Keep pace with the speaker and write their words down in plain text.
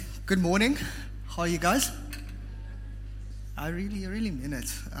Good morning. How are you guys? I really mean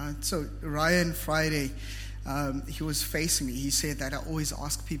it. So Ryan Friday, he was facing me. He said that I always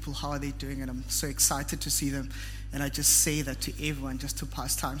ask people how are they doing, and I'm so excited to see them. And I just say that to everyone just to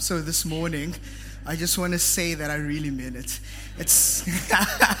pass time. So this morning, I just want to say that I really mean it. It's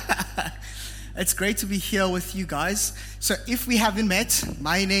it's great to be here with you guys. So if we haven't met,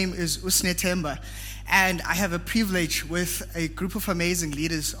 my name is Sinethemba. And I have a privilege with a group of amazing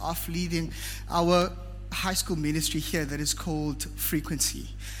leaders of leading our high school ministry here that is called Frequency.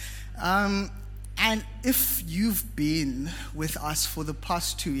 And if you've been with us for the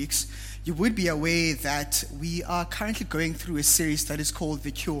past 2 weeks, you would be aware that we are currently going through a series that is called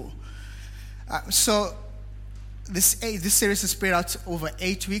The Cure. So this series is spread out over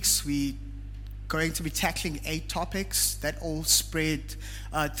 8 weeks. We're going to be tackling 8 topics that all spread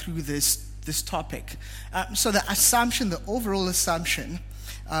through this topic. So the overall assumption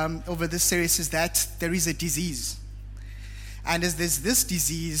over this series is that there is a disease. And as there's this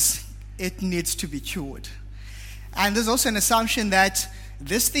disease, it needs to be cured. And there's also an assumption that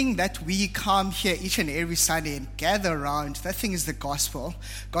this thing that we come here each and every Sunday and gather around, that thing is the gospel.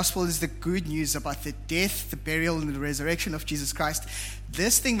 Gospel is the good news about the death, the burial, and the resurrection of Jesus Christ.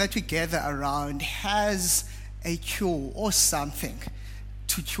 This thing that we gather around has a cure or something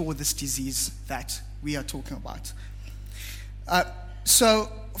to cure this disease that we are talking about. So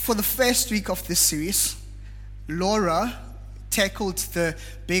for the first week of this series, Laura tackled the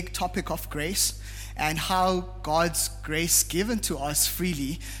big topic of grace and how God's grace given to us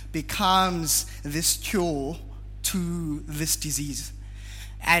freely becomes this cure to this disease.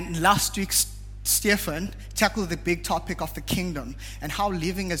 And last week, Stefan tackled the big topic of the kingdom and how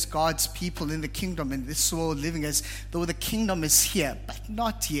living as God's people in the kingdom in this world, living as though the kingdom is here but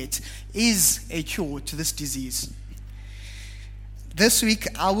not yet, is a cure to this disease. This week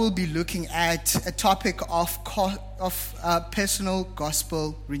I will be looking at a topic of personal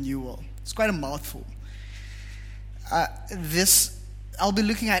gospel renewal. It's quite a mouthful. I'll be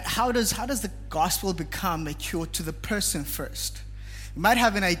looking at how does the gospel become a cure to the person first. You might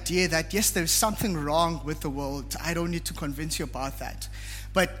have an idea that, yes, there's something wrong with the world. I don't need to convince you about that.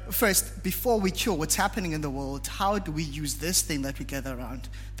 But first, before we cure what's happening in the world, how do we use this thing that we gather around,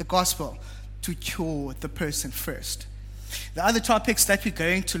 the gospel, to cure the person first? The other topics that we're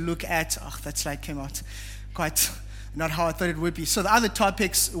going to look at, that slide came out quite not how I thought it would be. So the other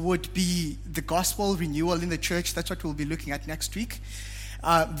topics would be the gospel renewal in the church. That's what we'll be looking at next week.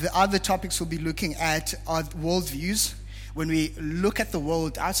 The other topics we'll be looking at are worldviews. When we look at the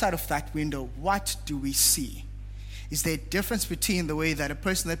world outside of that window, what do we see? Is there a difference between the way that a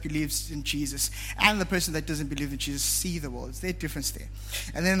person that believes in Jesus and the person that doesn't believe in Jesus see the world? Is there a difference there?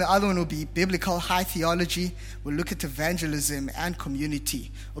 And then the other one will be biblical high theology. We'll look at evangelism and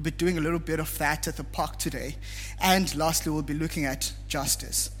community. We'll be doing a little bit of that at the park today. And lastly, we'll be looking at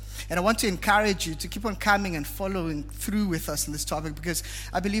justice. And I want to encourage you to keep on coming and following through with us in this topic, because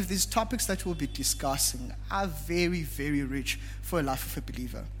I believe these topics that we'll be discussing are very, very rich for a life of a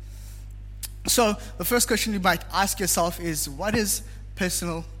believer. So the first question you might ask yourself is, what is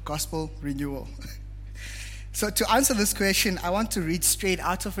personal gospel renewal? So to answer this question, I want to read straight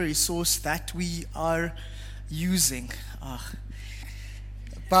out of a resource that we are using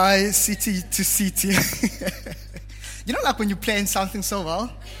by city to city. You know, like when you plan something so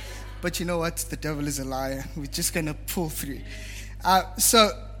well, but you know what? The devil is a liar. We're just going to pull through.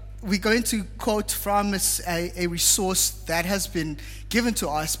 So we're going to quote from a resource that has been given to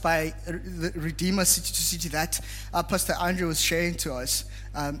us by the Redeemer City to City that Pastor Andrew was sharing to us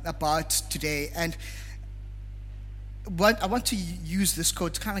about today. And I want to use this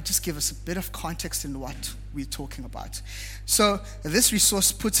quote to kind of just give us a bit of context in what we're talking about. So this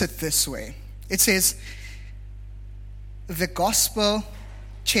resource puts it this way. It says, the gospel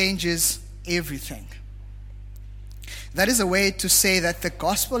changes everything. That is a way to say that the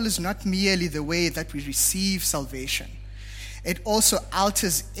gospel is not merely the way that we receive salvation. It also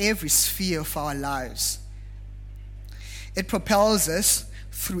alters every sphere of our lives. It propels us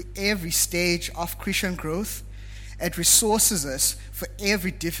through every stage of Christian growth. It resources us for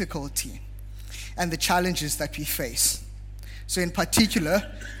every difficulty and the challenges that we face. So in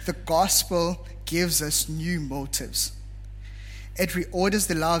particular, the gospel gives us new motives. It reorders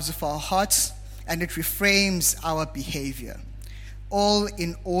the lives of our hearts, and it reframes our behavior, all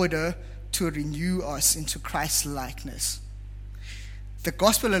in order to renew us into Christ's likeness. The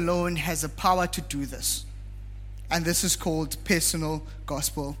gospel alone has the power to do this, and this is called personal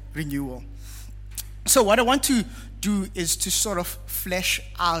gospel renewal. So what I want to do is to sort of flesh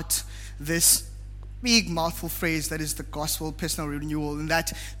out this big mouthful phrase that is the gospel, personal renewal, and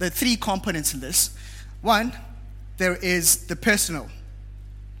that there are three components in this. One, there is the personal.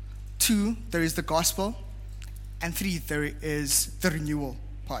 Two, there is the gospel. And three, there is the renewal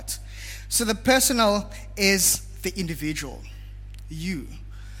part. So the personal is the individual, you.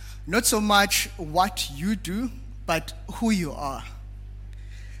 Not so much what you do, but who you are.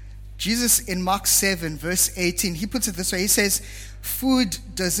 Jesus in Mark 7, verse 18, he puts it this way. He says, food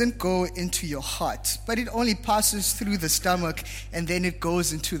doesn't go into your heart, but it only passes through the stomach and then it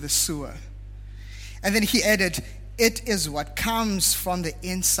goes into the sewer. And then he added, it is what comes from the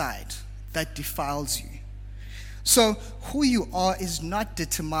inside that defiles you. So who you are is not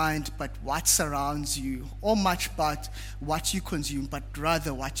determined by what surrounds you or much about what you consume, but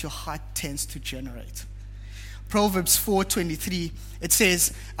rather what your heart tends to generate. Proverbs 4:23, it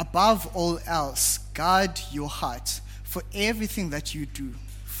says, above all else, guard your heart, for everything that you do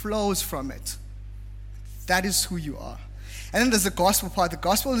flows from it. That is who you are. And then there's the gospel part. The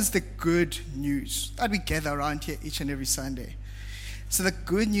gospel is the good news that we gather around here each and every Sunday. So the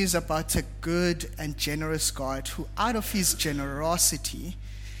good news about a good and generous God who out of his generosity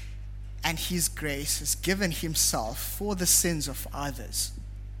and his grace has given himself for the sins of others.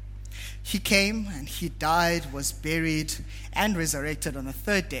 He came and he died, was buried, and resurrected on the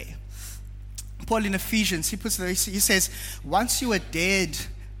third day. Paul in Ephesians, he says, once you were dead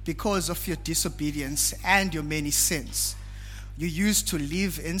because of your disobedience and your many sins, you used to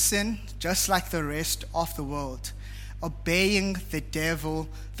live in sin just like the rest of the world, obeying the devil,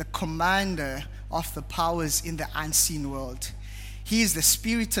 the commander of the powers in the unseen world. He is the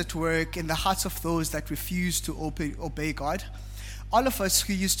spirit at work in the hearts of those that refuse to obey God. All of us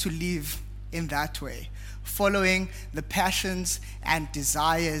who used to live in that way, following the passions and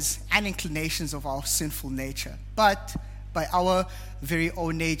desires and inclinations of our sinful nature. But by our very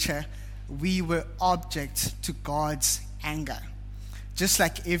own nature, we were object to God's anger, just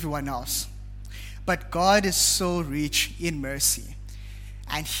like everyone else. But God is so rich in mercy,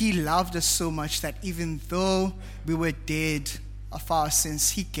 and he loved us so much that even though we were dead of our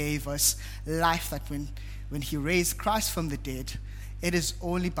sins, he gave us life, that when he raised Christ from the dead, it is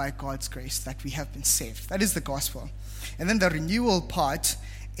only by God's grace that we have been saved. That is the gospel. And then the renewal part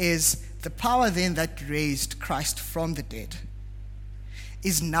is the power then that raised Christ from the dead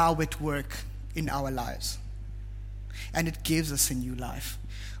is now at work in our lives. And it gives us a new life.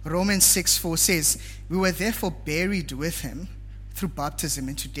 Romans 6:4 says, we were therefore buried with him through baptism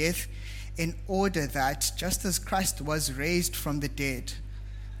into death, in order that just as Christ was raised from the dead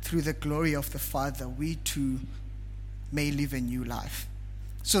through the glory of the Father, we too may live a new life.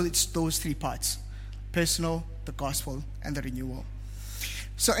 So it's those three parts: personal, the gospel, and the renewal.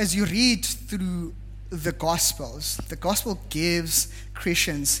 So as you read through the Gospels, the gospel gives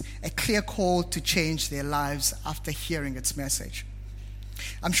Christians a clear call to change their lives after hearing its message.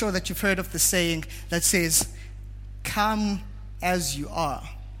 I'm sure that you've heard of the saying that says, come as you are,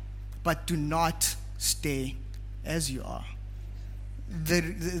 but do not stay as you are.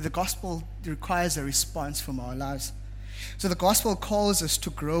 The gospel requires a response from our lives. So the gospel calls us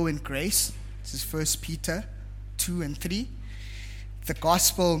to grow in grace. This is 1 Peter 2 and 3. The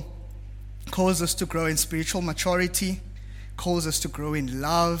gospel calls us to grow in spiritual maturity, calls us to grow in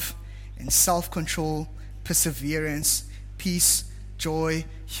love, in self-control, perseverance, peace, joy,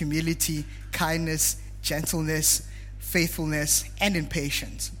 humility, kindness, gentleness, faithfulness, and in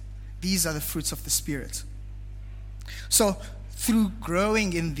patience. These are the fruits of the Spirit. So through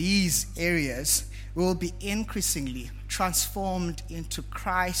growing in these areas, we will be increasingly transformed into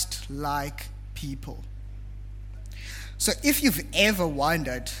Christ-like people. So if you've ever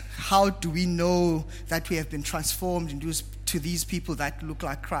wondered, how do we know that we have been transformed into these people that look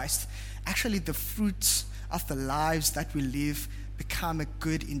like Christ? Actually, the fruits of the lives that we live become a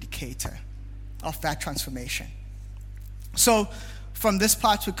good indicator of that transformation. So from this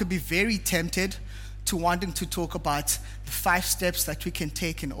part, we could be very tempted to wanting to talk about the 5 steps that we can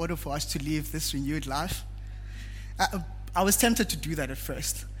take in order for us to live this renewed life. I was tempted to do that at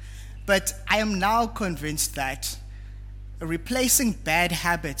first, but I am now convinced that replacing bad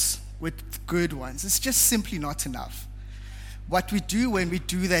habits with good ones is just simply not enough. What we do when we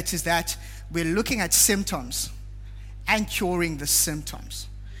do that is that we're looking at symptoms and curing the symptoms.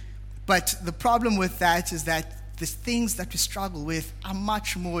 But the problem with that is that the things that we struggle with are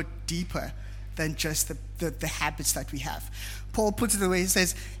much more deeper than just the habits that we have. Paul puts it the way he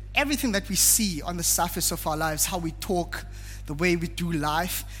says, everything that we see on the surface of our lives, how we talk, the way we do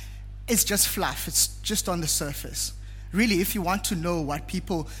life, is just fluff. It's just on the surface. Really, if you want to know what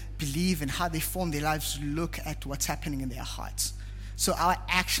people believe and how they form their lives, look at what's happening in their hearts. So our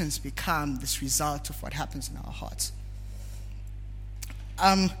actions become this result of what happens in our hearts.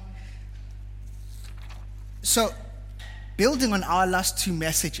 So building on our last two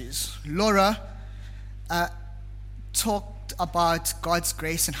messages, Laura talked about God's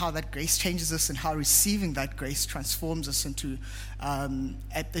grace and how that grace changes us and how receiving that grace transforms us into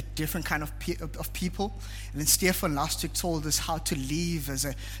a different kind of people. And then Stefan last week told us how to live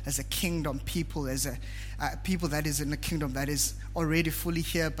as a kingdom people, as a people that is in a kingdom that is already fully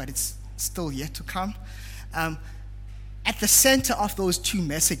here, but it's still yet to come. At the center of those two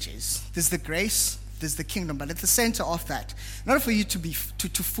messages, there's the grace, there's the kingdom, but at the center of that, in order for you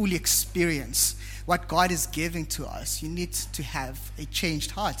to fully experience what God is giving to us, you need to have a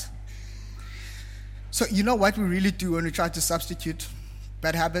changed heart. So you know what we really do when we try to substitute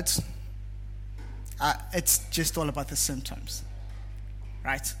bad habits? It's just all about the symptoms,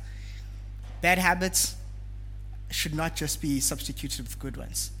 right? Bad habits should not just be substituted with good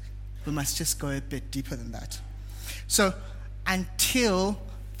ones. We must just go a bit deeper than that. So until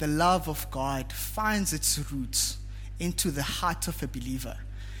the love of God finds its roots into the heart of a believer,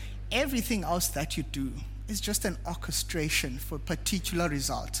 everything else that you do is just an orchestration for a particular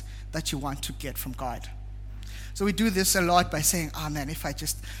result that you want to get from God. So we do this a lot by saying, man, if I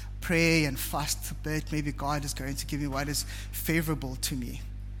just pray and fast a bit, maybe God is going to give me what is favorable to me.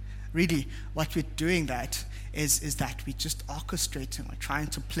 Really, what we're doing that is that we're just orchestrating or trying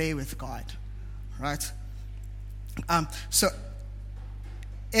to play with God, right? So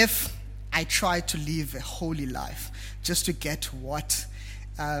if I try to live a holy life just to get what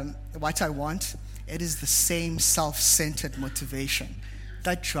I want, it is the same self-centered motivation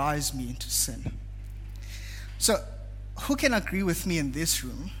that drives me into sin. So who can agree with me in this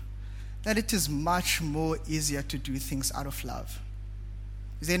room that it is much more easier to do things out of love?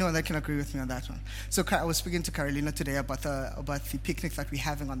 Is there anyone that can agree with me on that one? So I was speaking to Carolina today about the picnic that we're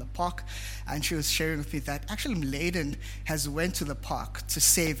having on the park, and she was sharing with me that actually Mladen has went to the park to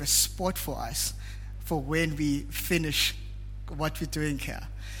save a spot for us for when we finish what we're doing here.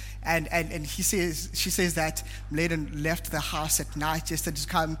 And she says that Mladen left the house at night just to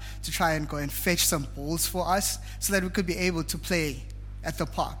come to try and go and fetch some balls for us so that we could be able to play at the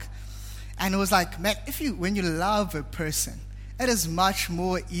park. And it was like, man, when you love a person, it is much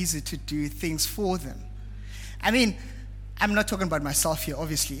more easy to do things for them. I mean, I'm not talking about myself here,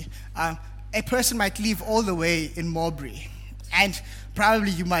 obviously. A person might live all the way in Marbury, and probably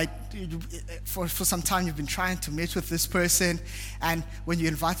you might, for some time you've been trying to meet with this person, and when you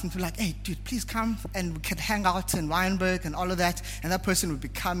invite them to like, hey, dude, please come and we can hang out in Weinberg and all of that, and that person would be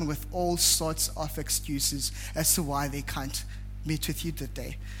coming with all sorts of excuses as to why they can't meet with you that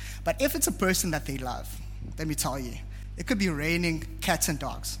day. But if it's a person that they love, let me tell you, it could be raining cats and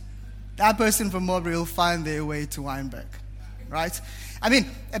dogs. That person from Marbury will find their way to Weinberg, right? I mean,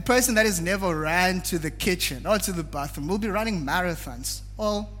 a person that has never ran to the kitchen or to the bathroom will be running marathons,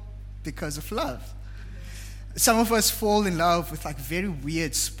 all because of love. Some of us fall in love with like very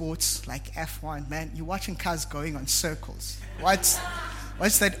weird sports like F1. Man, you're watching cars going on circles. What's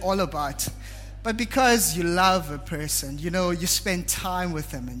that all about? But because you love a person, you spend time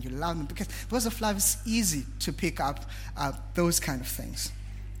with them and you love them. Because of love, it's easy to pick up those kind of things.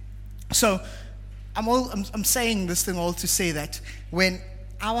 So I'm saying this thing all to say that when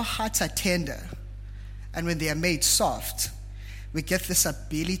our hearts are tender and when they are made soft, we get this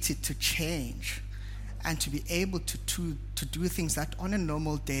ability to change and to be able to do things that on a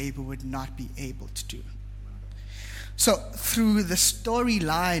normal day we would not be able to do. So through the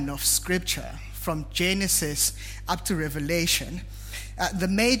storyline of Scripture, from Genesis up to Revelation, the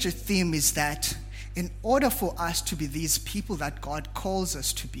major theme is that in order for us to be these people that God calls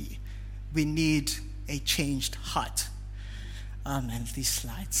us to be, we need a changed heart. Oh man, these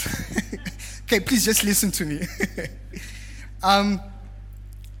slides. Okay, please just listen to me.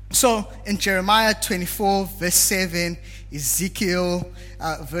 So in Jeremiah 24, verse 7, Ezekiel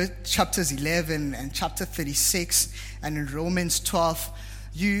chapters 11 and chapter 36, and in Romans 12,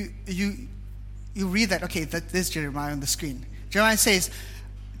 you read that, okay, there's Jeremiah on the screen. Jeremiah says,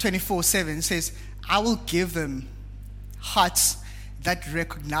 24:7 says, I will give them hearts that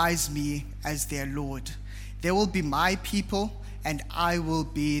recognize me as their Lord. They will be my people, and I will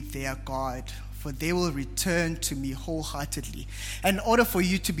be their God, for they will return to me wholeheartedly. And in order for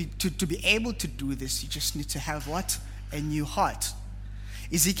you to be able to do this, you just need to have what? A new heart.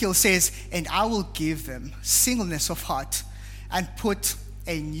 Ezekiel says, and I will give them singleness of heart and put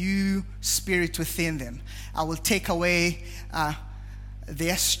a new spirit within them. I will take away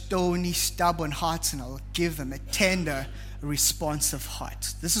their stony, stubborn hearts, and I will give them a tender, responsive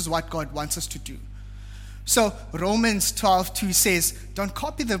heart. This is what God wants us to do. So Romans 12:2 says, don't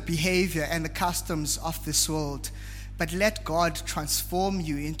copy the behavior and the customs of this world, but let God transform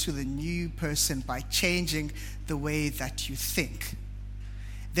you into the new person by changing the way that you think.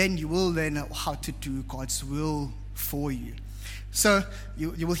 Then you will learn how to do God's will for you. So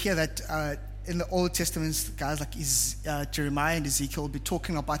you will hear that in the Old Testament, guys like Jeremiah and Ezekiel will be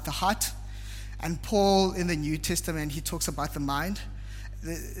talking about the heart. And Paul in the New Testament, he talks about the mind.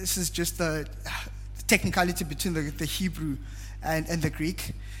 This is just the technicality between the Hebrew and the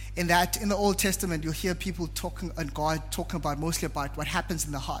Greek. In that, in the Old Testament, you'll hear people talking, and God talking about mostly about what happens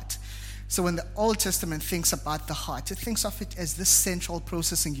in the heart. So when the Old Testament thinks about the heart, it thinks of it as this central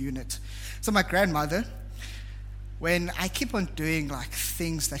processing unit. So my grandmother, when I keep on doing like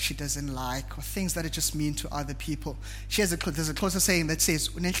things that she doesn't like or things that are just mean to other people, there's a closer saying that says,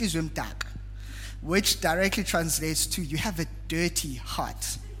 "Unenhliziyo emdaka," which directly translates to, you have a dirty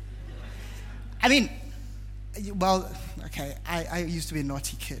heart. I mean, well, okay, I used to be a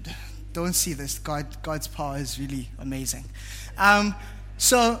naughty kid. Don't see this. God's power is really amazing.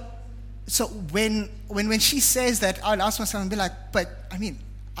 So when she says that, I'll ask myself and be like, but I mean,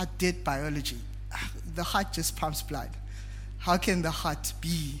 I did biology. The heart just pumps blood. How can the heart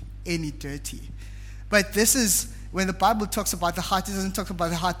be any dirty? But this is, when the Bible talks about the heart, it doesn't talk about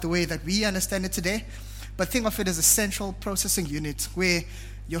the heart the way that we understand it today, but think of it as a central processing unit where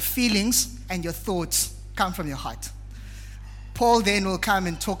your feelings and your thoughts come from your heart. Paul then will come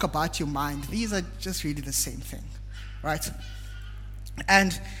and talk about your mind. These are just really the same thing, right?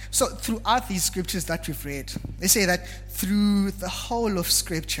 And so throughout these scriptures that we've read, they say that through the whole of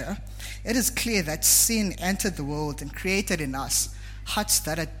Scripture, it is clear that sin entered the world and created in us hearts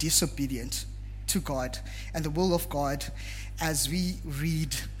that are disobedient to God and the will of God as we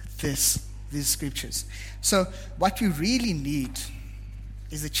read these scriptures. So what we really need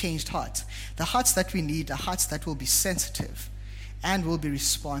is a changed heart. The hearts that we need are hearts that will be sensitive and will be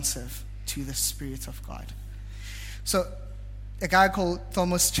responsive to the Spirit of God. So a guy called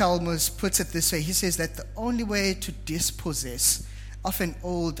Thomas Chalmers puts it this way. He says that the only way to dispossess of an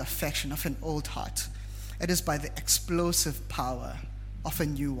old affection, of an old heart, it is by the explosive power of a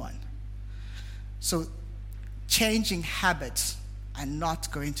new one. So changing habits are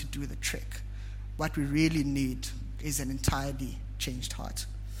not going to do the trick. What we really need is an entirely changed heart.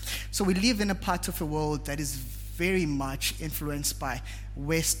 So we live in a part of the world that is very much influenced by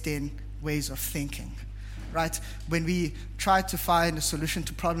Western ways of thinking. Right? When we try to find a solution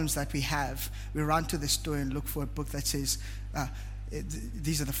to problems that we have, we run to the store and look for a book that says,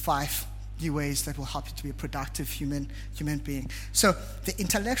 these are the 5 new ways that will help you to be a productive human being. So the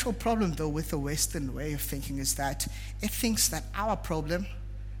intellectual problem, though, with the Western way of thinking is that it thinks that our problem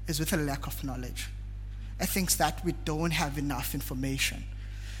is with a lack of knowledge. It thinks that we don't have enough information.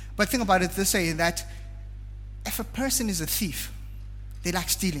 But think about it this way, that if a person is a thief, they like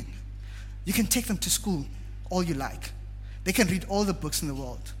stealing, you can take them to school all you like. They can read all the books in the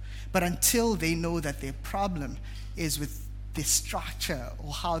world. But until they know that their problem is with the structure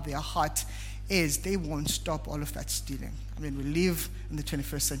or how their heart is, they won't stop all of that stealing. I mean, we live in the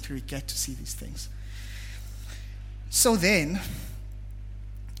 21st century, get to see these things. So then,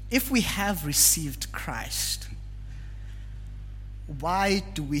 if we have received Christ, why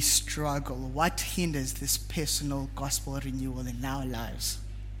do we struggle? What hinders this personal gospel renewal in our lives?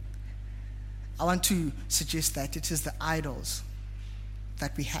 I want to suggest that it is the idols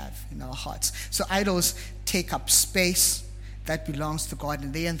that we have in our hearts. So idols take up space that belongs to God,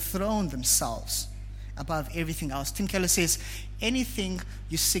 and they enthrone themselves above everything else. Tim Keller says, anything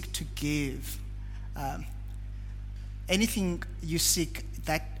you seek to give, anything you seek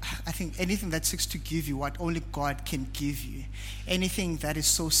that, I think anything that seeks to give you what only God can give you, anything that is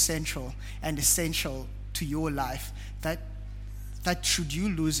so central and essential to your life, that should you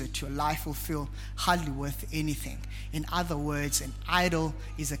lose it, your life will feel hardly worth anything. In other words, an idol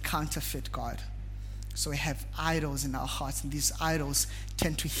is a counterfeit God. So we have idols in our hearts, and these idols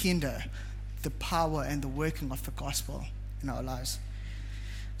tend to hinder the power and the working of the gospel in our lives.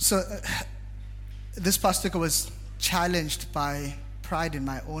 So this pastor was challenged by pride in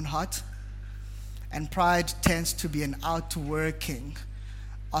my own heart, and pride tends to be an outworking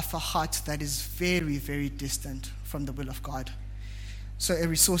of a heart that is very, very distant from the will of God. So a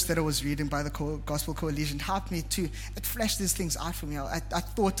resource that I was reading by the Gospel Coalition helped me to, it fleshed these things out for me. I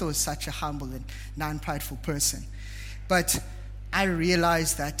thought I was such a humble and non-prideful person. But I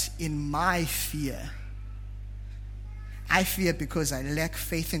realized that in my fear, I fear because I lack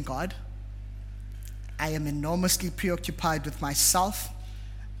faith in God. I am enormously preoccupied with myself,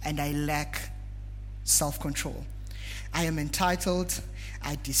 and I lack self-control. I am entitled,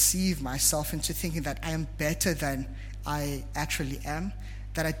 I deceive myself into thinking that I am better than I actually am,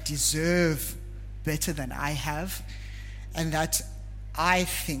 that I deserve better than I have, and that I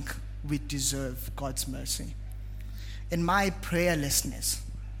think we deserve God's mercy. In my prayerlessness,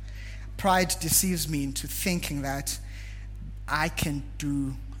 pride deceives me into thinking that I can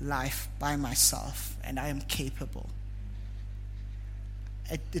do life by myself and I am capable.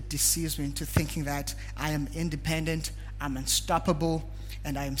 It deceives me into thinking that I am independent, I'm unstoppable,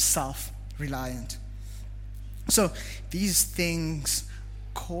 and I am self-reliant. So these things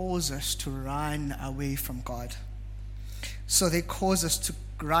cause us to run away from God. So they cause us to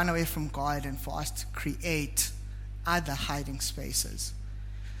run away from God and for us to create other hiding spaces.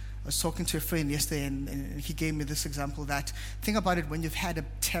 I was talking to a friend yesterday and he gave me this example that, think about it, when you've had a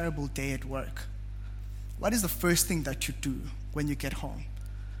terrible day at work, what is the first thing that you do when you get home?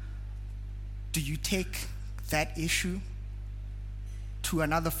 Do you take that issue to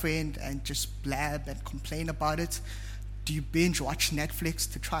another friend and just blab and complain about it? Do you binge watch Netflix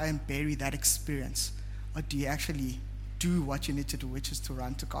to try and bury that experience? Or do you actually do what you need to do, which is to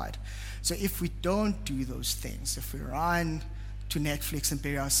run to God? So if we don't do those things, if we run to Netflix and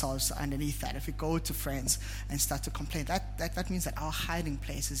bury ourselves underneath that, if we go to friends and start to complain, that means that our hiding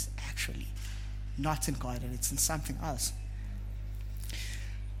place is actually not in God and it's in something else.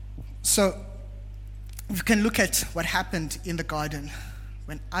 So we can look at what happened in the garden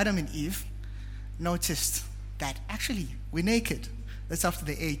when Adam and Eve noticed that actually we're naked. That's after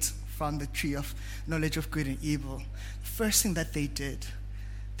they ate from the tree of knowledge of good and evil. The first thing that they did,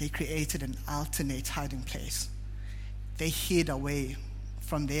 they created an alternate hiding place. They hid away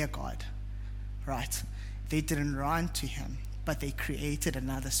from their God, right? They didn't run to him, but they created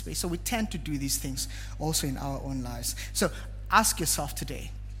another space. So we tend to do these things also in our own lives. So ask yourself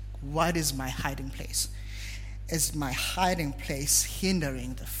today, what is my hiding place? Is my hiding place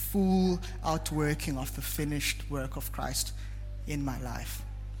hindering the full outworking of the finished work of Christ in my life?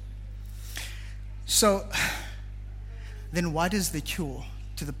 So then what is the cure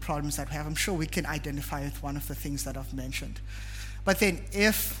to the problems that we have? I'm sure we can identify with one of the things that I've mentioned. But then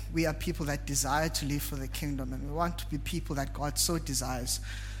if we are people that desire to live for the kingdom and we want to be people that God so desires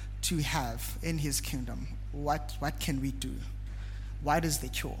to have in his kingdom, what can we do? What is the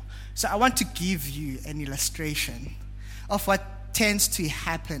cure? So I want to give you an illustration of what tends to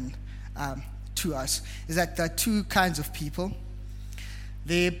happen to us. Is that there are two kinds of people.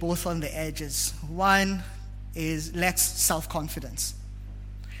 They're both on the edges. One lacks self-confidence.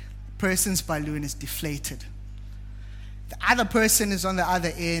 The person's balloon is deflated. The other person is on the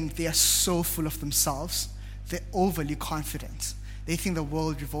other end. They are so full of themselves. They're overly confident. They think the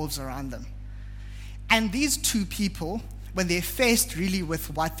world revolves around them. And these two people, when they're faced really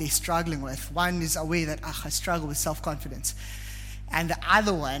with what they're struggling with, one is aware that, I struggle with self-confidence. And the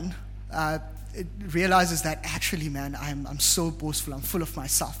other one realizes that, actually, man, I'm so boastful, I'm full of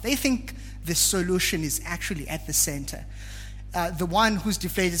myself. They think the solution is actually at the center. The one who's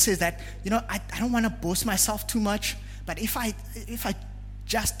deflated says that, I don't want to boast myself too much, but if I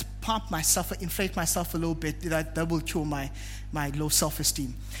just pump myself, inflate myself a little bit, that will cure my low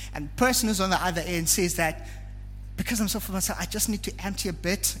self-esteem. And the person who's on the other end says that, because I'm so full of myself, I just need to empty a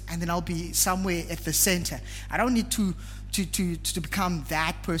bit, and then I'll be somewhere at the center. I don't need to become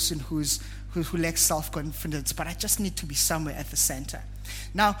that person who lacks self-confidence, but I just need to be somewhere at the center.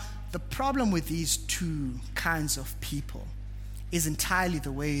 Now, the problem with these two kinds of people is entirely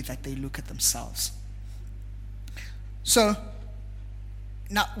the way that they look at themselves. So,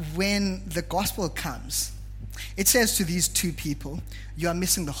 now when the gospel comes, it says to these two people, you are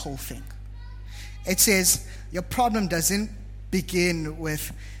missing the whole thing. It says, your problem doesn't begin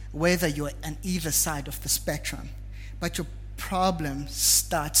with whether you're on either side of the spectrum, but your problem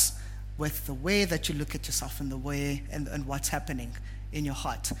starts with the way that you look at yourself and the way and what's happening in your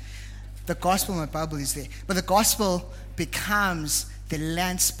heart. The gospel, my Bible is there, but the gospel becomes the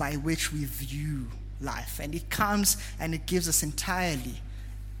lens by which we view life, and it comes and it gives us entirely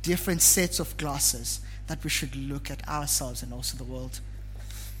different sets of glasses that we should look at ourselves and also the world.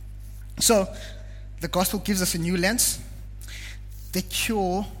 So the gospel gives us a new lens. The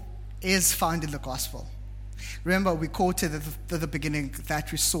cure is found in the gospel. Remember, we quoted at the beginning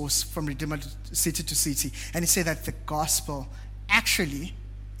that resource from Redeemer City to City, and it said that the gospel actually,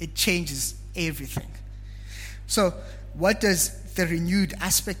 it changes everything. So what does the renewed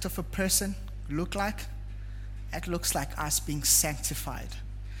aspect of a person look like? It looks like us being sanctified.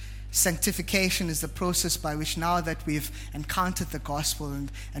 Sanctification is the process by which, now that we've encountered the gospel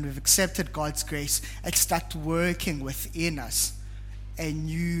and we've accepted God's grace, it starts working within us a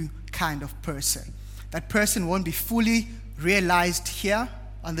new kind of person. That person won't be fully realized here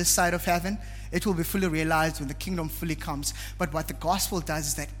on this side of heaven. It will be fully realized when the kingdom fully comes. But what the gospel does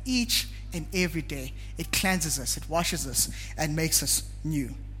is that each and every day, it cleanses us, it washes us, and makes us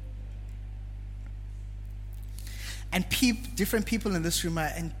new. And different people in this room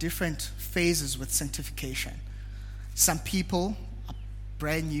are in different phases with sanctification. Some people are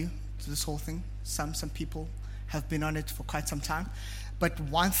brand new to this whole thing. Some people have been on it for quite some time. But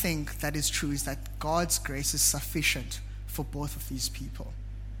one thing that is true is that God's grace is sufficient for both of these people.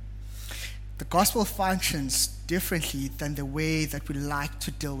 The gospel functions differently than the way that we like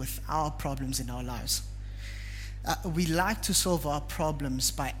to deal with our problems in our lives. We like to solve our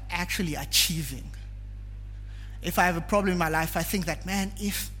problems by actually achieving. If I have a problem in my life, I think that, man,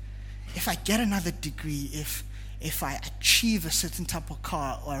 if I get another degree, if I achieve a certain type of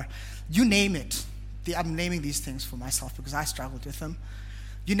car, or you name it, I'm naming these things for myself because I struggled with them.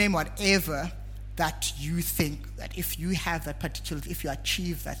 You name whatever that you think that if you have that particular, if you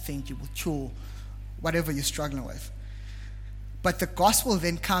achieve that thing, you will cure whatever you're struggling with. But the gospel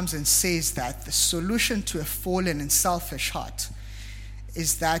then comes and says that the solution to a fallen and selfish heart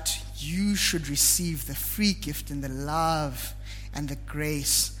is that you should receive the free gift and the love and the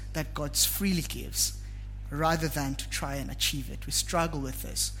grace that God freely gives, rather than to try and achieve it. We struggle with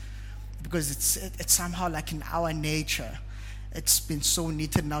this because it's somehow like in our nature. It's been so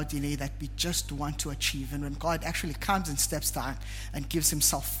knitted in our DNA that we just want to achieve. And when God actually comes and steps down and gives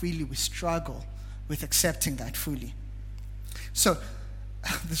himself freely, we struggle with accepting that fully. So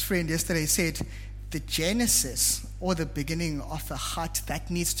this friend yesterday said, the genesis or the beginning of a heart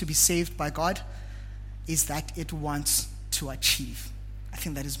that needs to be saved by God is that it wants to achieve. I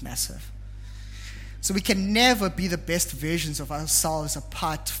think that is massive. So we can never be the best versions of ourselves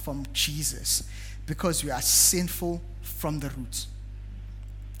apart from Jesus, because we are sinful from the roots.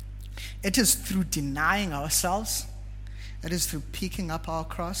 It is through denying ourselves, it is through picking up our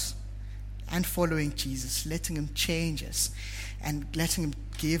cross and following Jesus, letting him change us and letting him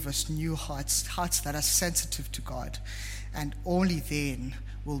give us new hearts that are sensitive to God. And only then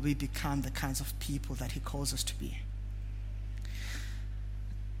will we become the kinds of people that he calls us to be.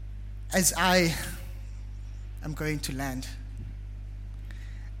 As I am going to land,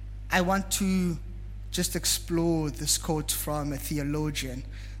 I want to just explore this quote from a theologian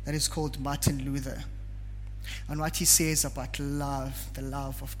that is called Martin Luther, and what he says about love, the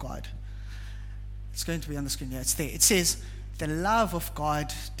love of God. It's going to be on the screen. Yeah, it's there. It says, the love of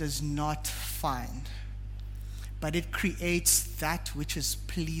God does not find, but it creates that which is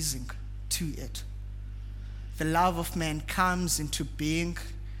pleasing to it. The love of man comes into being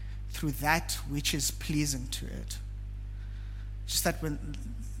through that which is pleasing to it. Just that when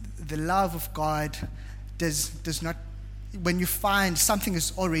the love of God does not, when you find something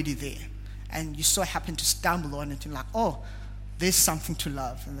is already there and you so happen to stumble on it, you're like, oh, there's something to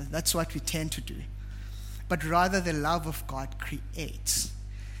love. And that's what we tend to do. But rather, the love of God creates.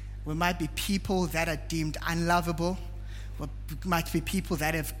 We might be people that are deemed unlovable. We might be people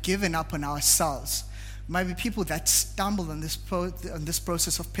that have given up on ourselves. We might be people that stumble on this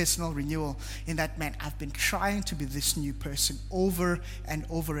process of personal renewal, in that, man, I've been trying to be this new person over and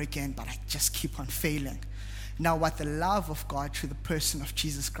over again, but I just keep on failing. Now, what the love of God through the person of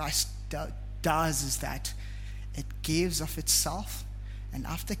Jesus Christ does is that it gives of itself. And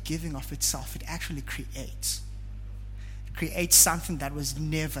after giving of itself, it actually creates. It creates something that was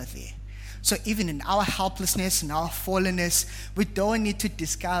never there. So even in our helplessness, in our fallenness, we don't need to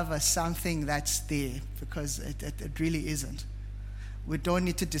discover something that's there, because it really isn't. We don't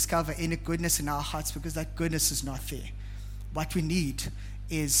need to discover any goodness in our hearts, because that goodness is not there. What we need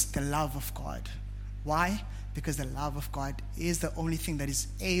is the love of God. Why? Because the love of God is the only thing that is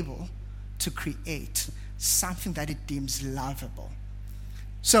able to create something that it deems lovable.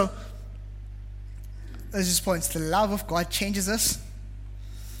 So, as this points, the love of God changes us.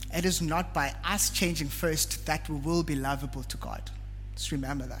 It is not by us changing first that we will be lovable to God. Just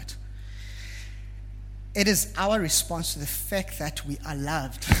remember that. It is our response to the fact that we are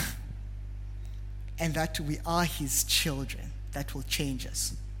loved and that we are his children that will change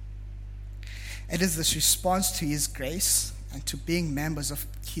us. It is this response to his grace and to being members of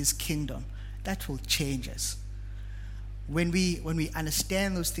his kingdom that will change us. When we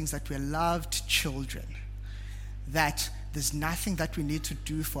understand those things, that we're loved children, that there's nothing that we need to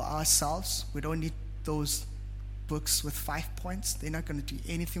do for ourselves. We don't need those books with 5 points. They're not going to do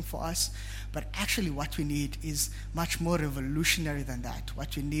anything for us. But actually what we need is much more revolutionary than that.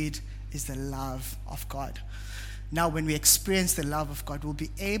 What we need is the love of God. Now, when we experience the love of God, we'll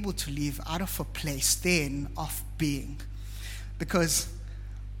be able to live out of a place then of being. Because,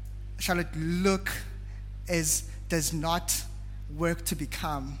 Charlotte, look does not work to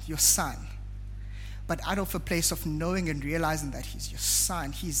become your son, but out of a place of knowing and realizing that he's your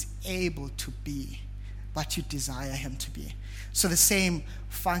son, he's able to be what you desire him to be. So the same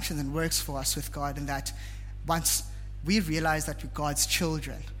functions and works for us with God, in that once we realize that we're God's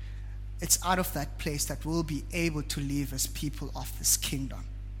children, it's out of that place that we'll be able to live as people of this kingdom.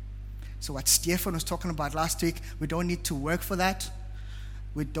 So what Stefan was talking about last week, we don't need to work for that.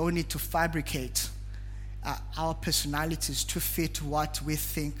 We don't need to fabricate our personalities to fit what we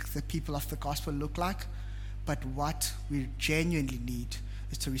think the people of the gospel look like. But what we genuinely need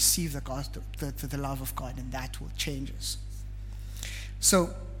is to receive the gospel, the love of God, and that will change us.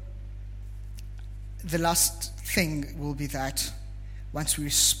 So the last thing will be that once we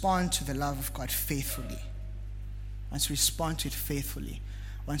respond to the love of God faithfully, once we respond to it faithfully,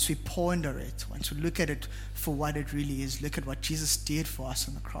 once we ponder it, once we look at it for what it really is, look at what Jesus did for us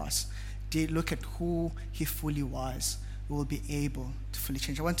on the cross, look at who he fully was, we will be able to fully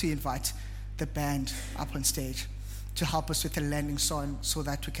change. I want to invite the band up on stage to help us with the landing song so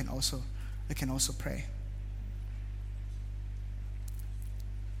that we can also pray.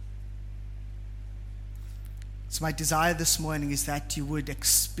 So my desire this morning is that you would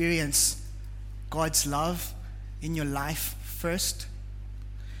experience God's love in your life first.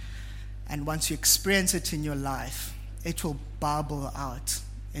 And once you experience it in your life, it will bubble out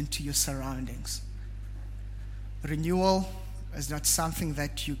into your surroundings. Renewal is not something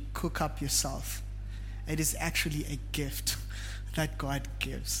that you cook up yourself. It is actually a gift that God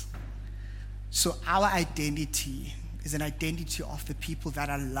gives. So our identity is an identity of the people that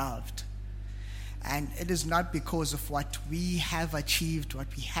are loved. And it is not because of what we have achieved, what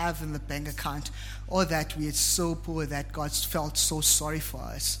we have in the bank account, or that we are so poor that God felt so sorry for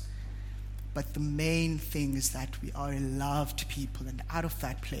us. But the main thing is that we are a loved people, and out of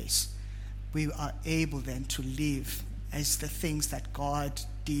that place, we are able then to live as the things that God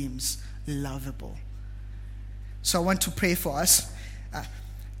deems lovable. So I want to pray for us.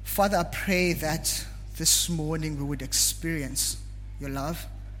 Father, I pray that this morning we would experience your love.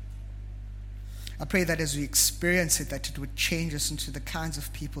 I pray that as we experience it, that it would change us into the kinds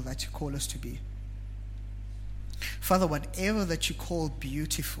of people that you call us to be. Father, whatever that you call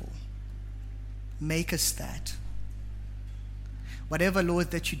beautiful, make us that. Whatever, Lord,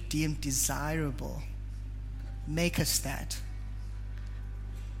 that you deem desirable, make us that.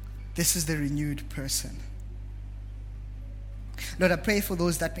 This is the renewed person. Lord, I pray for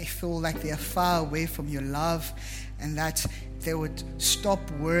those that may feel like they are far away from your love, and that they would stop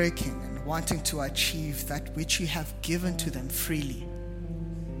working and wanting to achieve that which you have given to them freely.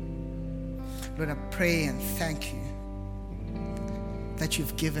 Lord, I pray and thank you that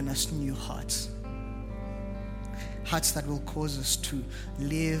you've given us new hearts. Hearts that will cause us to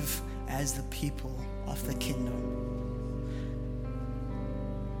live as the people of the kingdom.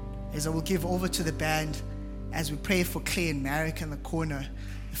 As I will give over to the band, as we pray for Clay and Marek in the corner,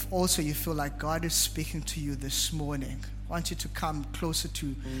 if also you feel like God is speaking to you this morning, I want you to come closer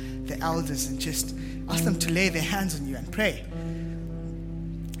to the elders and just ask them to lay their hands on you and pray.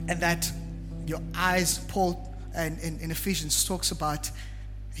 And that your eyes, Paul in Ephesians talks about,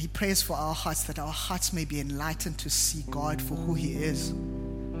 he prays for our hearts, that our hearts may be enlightened to see God for who he is.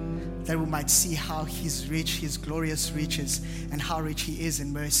 That we might see how he's rich, his glorious riches, and how rich he is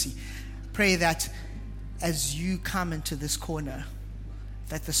in mercy. Pray that as you come into this corner,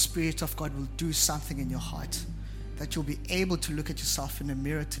 that the Spirit of God will do something in your heart, that you'll be able to look at yourself in the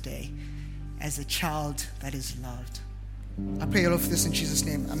mirror today as a child that is loved. I pray all of this in Jesus'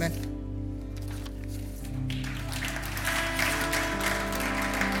 name. Amen.